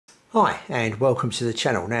Hi and welcome to the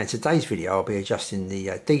channel. Now in today's video I'll be adjusting the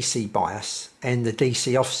DC bias and the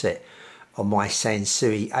DC offset on my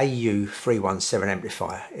Sansui AU317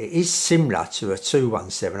 amplifier. It is similar to a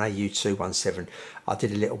 217, AU217 I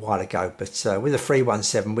did a little while ago, but with a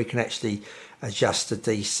 317 we can actually adjust the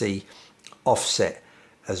DC offset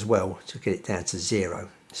as well to get it down to 0.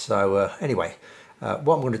 So anyway,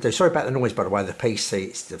 what I'm going to do, sorry about the noise by the way, the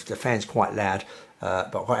PC, the fan's quite loud,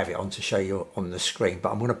 but I'll have it on to show you on the screen,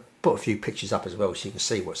 but I'm going to put a few pictures up as well so you can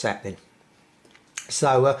see what's happening.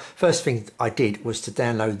 So first thing I did was to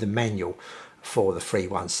download the manual for the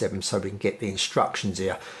 317 so we can get the instructions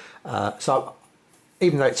here. So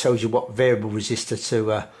even though it tells you what variable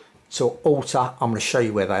resistor to alter, I'm going to show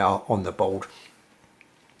you where they are on the board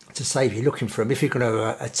to save you looking for them if you're going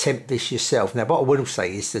to attempt this yourself. Now what I will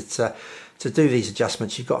say is that to do these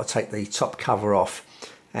adjustments you've got to take the top cover off,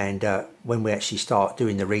 and when we actually start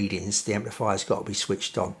doing the readings the amplifier's got to be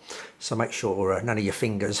switched on, so make sure none of your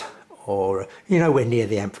fingers or you're nowhere near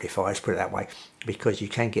the amplifier, let's put it that way, because you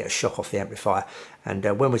can get a shock off the amplifier. And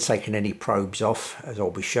when we're taking any probes off, as I'll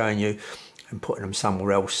be showing you, and putting them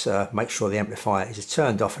somewhere else, make sure the amplifier is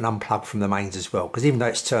turned off and unplugged from the mains as well, because even though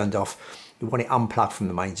it's turned off you want it unplugged from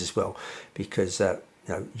the mains as well, because you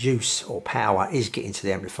know, juice or power is getting to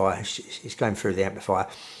the amplifier, it's going through the amplifier,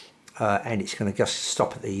 and it's going to just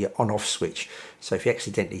stop at the on-off switch. So if you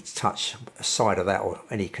accidentally touch a side of that or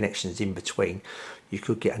any connections in between, you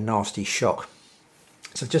could get a nasty shock.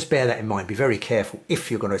 So just bear that in mind, be very careful if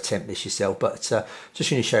you're going to attempt this yourself. But just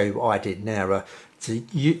going to show you what I did now. To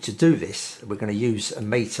do this we're going to use a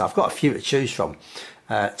meter. I've got a few to choose from.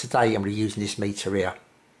 Today I'm going to be using this meter here,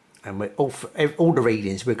 and we're all the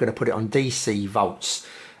readings we're going to put it on DC volts,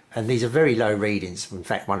 and these are very low readings. In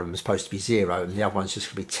fact one of them is supposed to be 0 and the other one's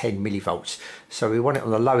just going to be 10 millivolts, so we want it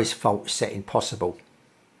on the lowest volt setting possible,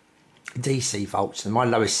 DC volts, and my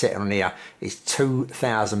lowest setting on here is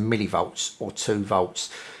 2000 millivolts or 2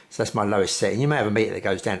 volts, so that's my lowest setting. You may have a meter that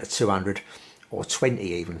goes down to 200 or 20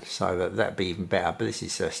 even, so that'd be even better, but this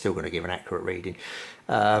is still going to give an accurate reading.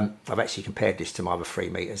 I've actually compared this to my other 3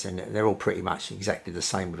 meters and they're all pretty much exactly the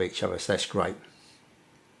same with each other, so that's great.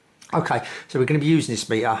 Okay, so we're going to be using this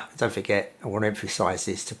meter. Don't forget, I want to emphasize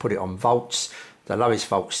this, to put it on volts, the lowest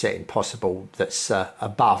volt setting possible that's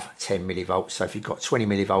above 10 millivolts. So if you've got 20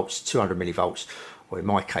 millivolts, 200 millivolts, or in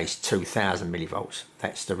my case 2000 millivolts,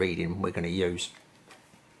 that's the reading we're going to use.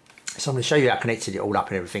 So I'm going to show you how I connected it all up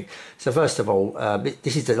and everything. So first of all,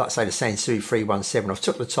 this is the, like I say, the Sansui 317. I've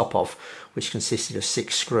took the top off, which consisted of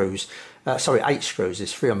 6 screws. Sorry, 8 screws.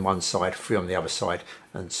 There's 3 on one side, 3 on the other side,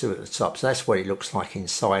 and 2 at the top. So that's what it looks like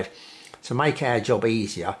inside. To make our job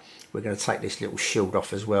easier, we're going to take this little shield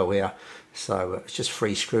off as well here. So it's just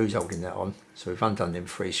 3 screws holding that on. So we've undone them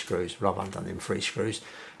 3 screws, or I've undone them 3 screws,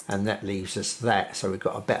 and that leaves us that. So we've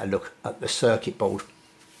got a better look at the circuit board.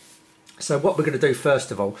 So what we're going to do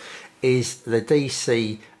first of all is the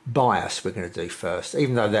DC bias we're going to do first.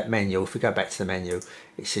 Even though that manual, if we go back to the manual,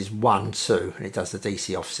 it says 1, 2 and it does the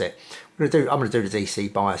DC offset. I'm going to do the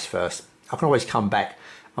DC bias first. I can always come back.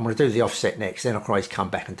 I'm going to do the offset next, then I can always come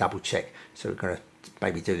back and double check. So we're going to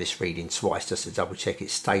maybe do this reading twice just to double check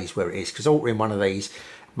it stays where it is, because altering one of these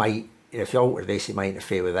may, if you alter this it may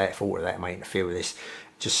interfere with that, if you alter that it may interfere with this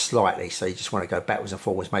just slightly. So you just want to go backwards and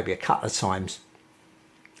forwards maybe a couple of times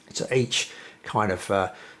to each kind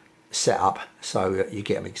of set up, so you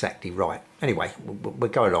get them exactly right. Anyway,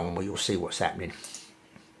 we'll go along and you'll see what's happening.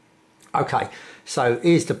 Okay, so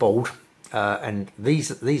here's the board, and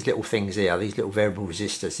these little things here, these little variable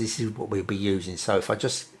resistors, this is what we'll be using. So if I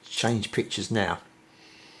just change pictures now,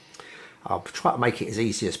 I'll try to make it as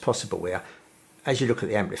easy as possible here. As you look at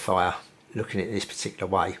the amplifier, looking at it this particular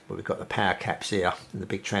way, where we've got the power caps here and the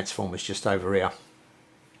big transformers just over here.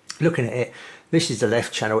 Looking at it, this is the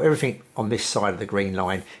left channel. Everything on this side of the green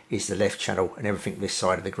line is the left channel, and everything this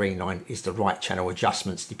side of the green line is the right channel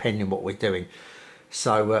adjustments, depending on what we're doing.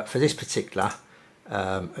 So for this particular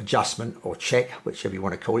adjustment or check, whichever you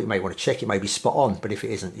want to call it, you may want to check it may be spot on, but if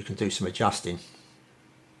it isn't, you can do some adjusting.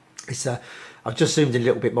 It's I've just zoomed in a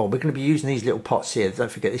little bit more. We're going to be using these little pots here.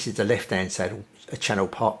 Don't forget, this is the left hand channel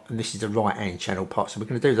pot, and this is the right hand channel pot. So we're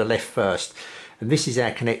going to do the left first. And this is our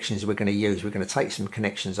connections we're going to use. We're going to take some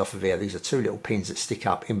connections off of here. These are 2 little pins that stick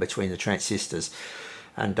up in between the transistors.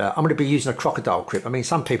 And I'm going to be using a crocodile clip. I mean,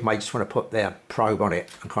 some people may just want to put their probe on it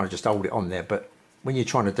and kind of just hold it on there. But when you're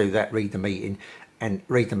trying to do that, read the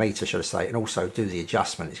meter, should I say, and also do the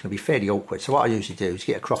adjustment, it's going to be fairly awkward. So what I usually do is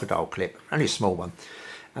get a crocodile clip, only a small one,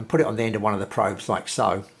 and put it on the end of one of the probes like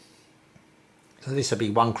so. So this will be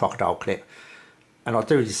one crocodile clip And I'll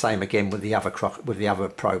do the same again with the other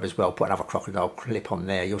probe as well. Put another crocodile clip on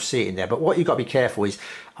there. You'll see it in there. But what you've got to be careful is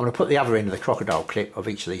I'm going to put the other end of the crocodile clip of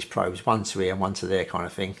each of these probes, one to here and one to there kind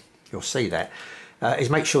of thing. You'll see that.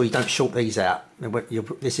 Is make sure you don't short these out.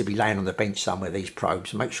 This will be laying on the bench somewhere, these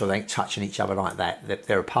probes. Make sure they ain't touching each other like that.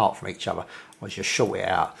 They're apart from each other. Once you short it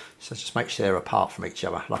out. So just make sure they're apart from each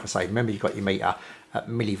other. Like I say, remember you've got your meter at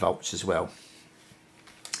millivolts as well.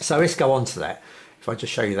 So let's go on to that. If I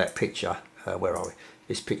just show you that picture, where are we?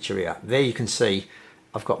 This picture here. There you can see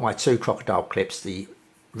I've got my two crocodile clips. The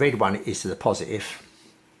red one is to the positive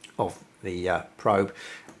of the probe,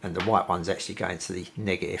 and the white one's actually going to the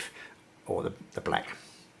negative, or the black.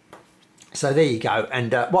 So there you go.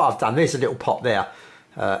 And what I've done, there's a little pot there,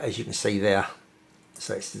 as you can see there.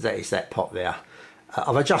 So that is that pot there.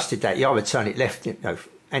 I've adjusted that. You either turn it left,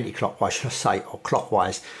 anti-clockwise, should I say, or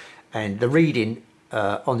clockwise. And the reading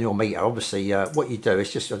on your meter, obviously, what you do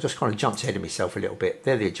is I just kind of jumped ahead of myself a little bit.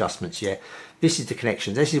 They're the adjustments, yeah. This is the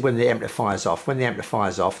connection. This is when the amplifier's off. When the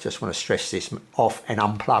amplifier's off, just want to stress this, off and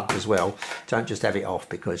unplugged as well. Don't just have it off,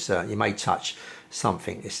 because you may touch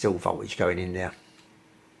something. There's still voltage going in there.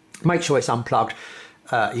 Make sure it's unplugged.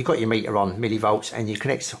 You've got your meter on millivolts, and you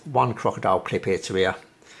connect one crocodile clip here to here,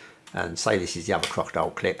 and say this is the other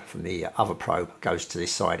crocodile clip from the other probe, goes to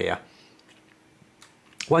this side here.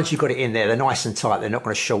 Once you've got it in there, they're nice and tight. They're not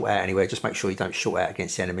going to short out anywhere. Just make sure you don't short out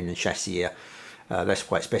against the aluminium chassis here.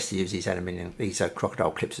 That's why it's best to use these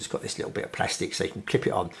crocodile clips. It's got this little bit of plastic, so you can clip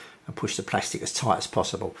it on and push the plastic as tight as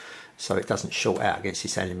possible so it doesn't short out against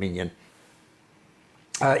this aluminium.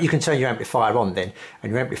 You can turn your amplifier on then,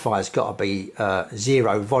 and your amplifier's got to be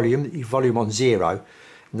zero volume. Your volume on zero,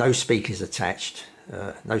 no speakers attached.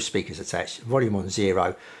 Volume on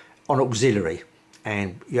zero, on auxiliary,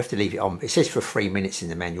 and you have to leave it on. It says for 3 minutes in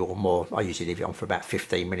the manual or more. I usually leave it on for about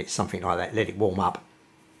 15 minutes, something like that. Let it warm up.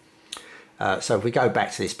 So if we go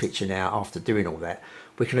back to this picture now, after doing all that,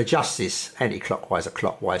 we can adjust this anti-clockwise or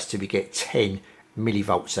clockwise till we get 10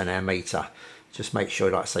 millivolts on our meter. Just make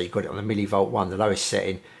sure, like I say, you've got it on the millivolt one, the lowest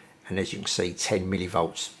setting, and as you can see, 10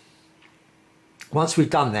 millivolts. Once we've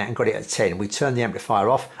done that and got it at 10, we turn the amplifier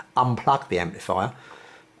off, unplug the amplifier.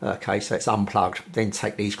 Okay, so it's unplugged. Then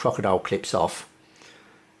take these crocodile clips off,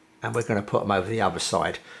 and we're going to put them over the other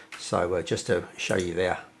side. So just to show you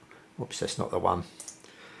there, whoops, that's not the one.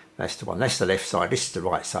 That's the one. That's the left side. This is the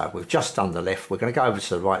right side. We've just done the left. We're going to go over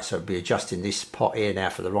to the right, so we'll be adjusting this pot here now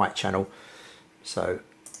for the right channel. So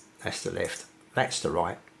that's the left. That's the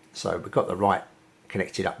right. So we've got the right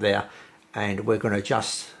connected up there, and we're going to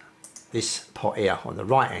adjust this pot here on the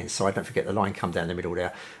right hand side. Don't forget the line come down the middle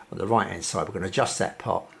there. On the right hand side, we're going to adjust that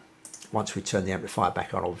pot once we turn the amplifier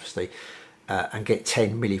back on, obviously, and get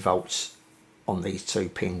 10 millivolts on these two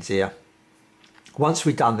pins here. Once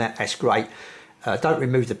we've done that, that's great. Don't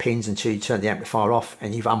remove the pins until you turn the amplifier off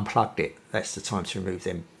and you've unplugged it. That's the time to remove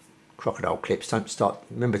them crocodile clips. Don't start,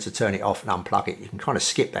 remember to turn it off and unplug it. You can kind of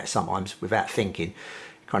skip that sometimes without thinking,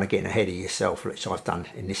 kind of getting ahead of yourself, which I've done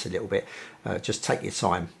in this a little bit. Just take your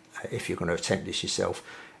time if you're going to attempt this yourself.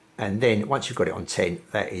 And then once you've got it on 10,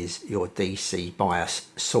 that is your DC bias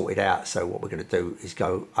sorted out. So what we're going to do is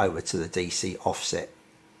go over to the DC offset.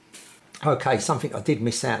 Okay, something I did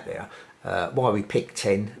miss out there. Why we picked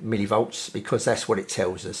 10 millivolts, because that's what it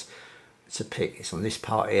tells us to pick. It's on this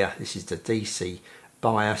part here. This is the DC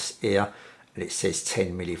bias here, and it says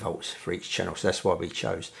 10 millivolts for each channel, so that's why we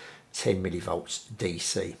chose 10 millivolts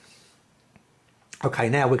DC. Okay,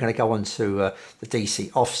 now we're going to go on to the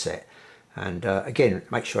DC offset, and again,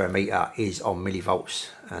 make sure our meter is on millivolts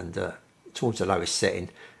and towards the lowest setting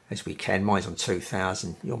as we can. Mine's on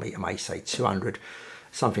 2000. Your meter may say 200,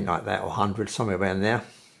 something like that, or 100, somewhere around there.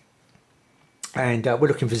 And we're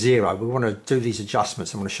looking for zero. We want to do these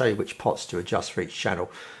adjustments. I'm going to show you which pots to adjust for each channel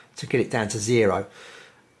to get it down to zero,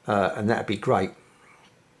 and that'd be great.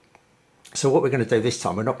 So what we're going to do this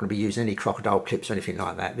time, we're not going to be using any crocodile clips or anything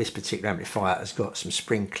like that. This particular amplifier has got some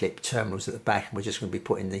spring clip terminals at the back, and we're just going to be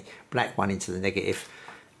putting the black one into the negative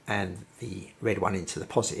and the red one into the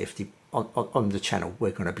positive on the channel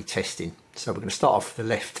we're going to be testing. So we're going to start off with the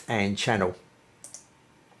left hand channel,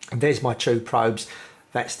 and there's my two probes.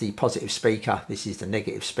 That's the positive speaker, this is the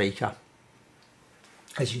negative speaker.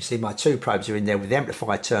 As you can see, my two probes are in there with the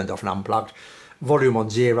amplifier turned off and unplugged. Volume on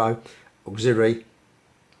zero, auxiliary,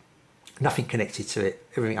 nothing connected to it,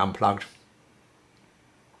 everything unplugged.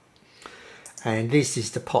 And this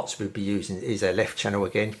is the pots we'll be using. It is our left channel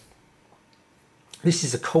again. This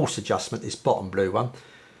is a coarse adjustment, this bottom blue one.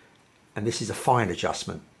 And this is a fine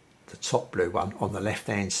adjustment, the top blue one on the left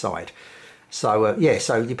hand side. So yeah,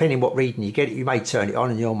 so depending what reading you get, you may turn it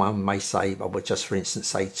on, and your one may say, I would just for instance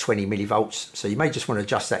say 20 millivolts. So you may just want to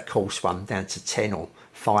adjust that coarse one down to 10 or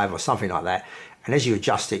 5 or something like that. And as you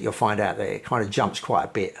adjust it, you'll find out that it kind of jumps quite a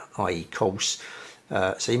bit, i.e. coarse.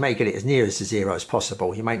 So you may get it as near as to 0 as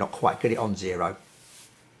possible. You may not quite get it on 0.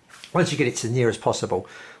 Once you get it to near as possible,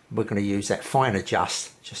 we're going to use that fine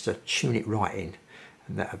adjust just to tune it right in,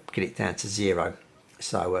 and that'll get it down to 0.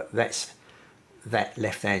 So that's that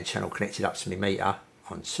left-hand channel connected up to my meter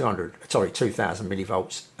on 2000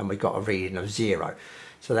 millivolts, and we've got a reading of 0.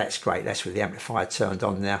 So that's great. That's with the amplifier turned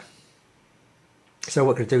on now. So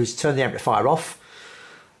what we're going to do is turn the amplifier off,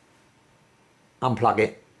 unplug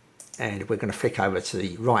it, and we're going to flick over to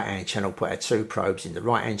the right-hand channel, put our 2 probes in the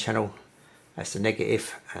right-hand channel. That's the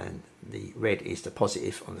negative, and the red is the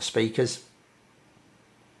positive on the speakers.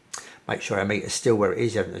 Make sure our meter's still where it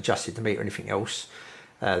is, you haven't adjusted the meter or anything else.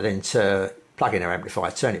 Then to plug in our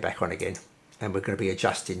amplifier, turn it back on again, and we're going to be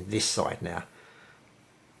adjusting this side now.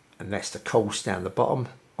 And that's the coarse down the bottom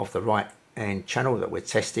of the right-hand channel that we're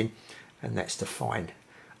testing, and that's the fine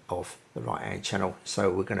of the right-hand channel.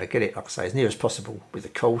 So we're going to get it, like I say, as near as possible with the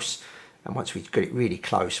coarse, and once we get it really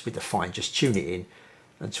close with the fine, just tune it in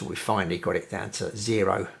until we finally got it down to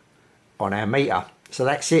 0 on our meter. So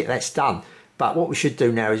that's it, that's done. But what we should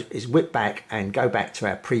do now is whip back and go back to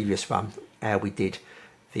our previous one, how we did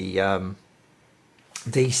the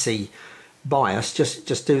DC bias.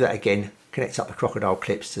 Just do that again, connect up the crocodile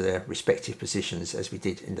clips to their respective positions as we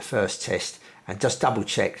did in the first test, and just double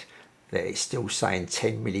check that it's still saying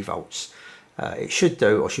 10 millivolts. It should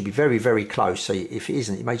do, or should be very, very close. So if it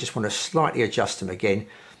isn't, you may just want to slightly adjust them again,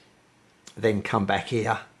 then come back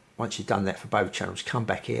here. Once you've done that for both channels, come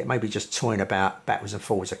back here, maybe just toying about backwards and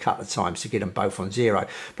forwards a couple of times to get them both on 0.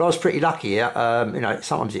 But I was pretty lucky here. You know,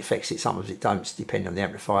 sometimes it affects it, sometimes it don't, depending on the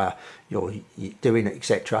amplifier you're doing,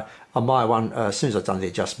 etc. On my one, as soon as I've done the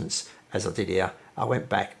adjustments as I did here, I went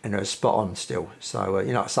back and it was spot on still. So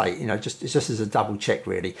you know, I say, you know, it's just as a double check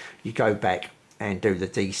really. You go back and do the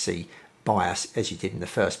DC bias as you did in the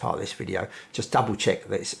first part of this video. Just double check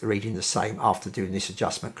that it's reading the same after doing this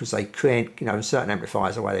adjustment, because they can, you know, in certain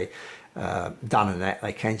amplifiers, the way they done and that,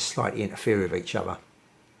 they can slightly interfere with each other.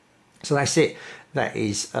 So that's it. That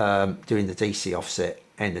is doing the DC offset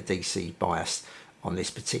and the DC bias on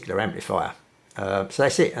this particular amplifier. So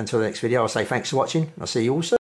that's it. Until the next video, I'll say thanks for watching. I'll see you all soon.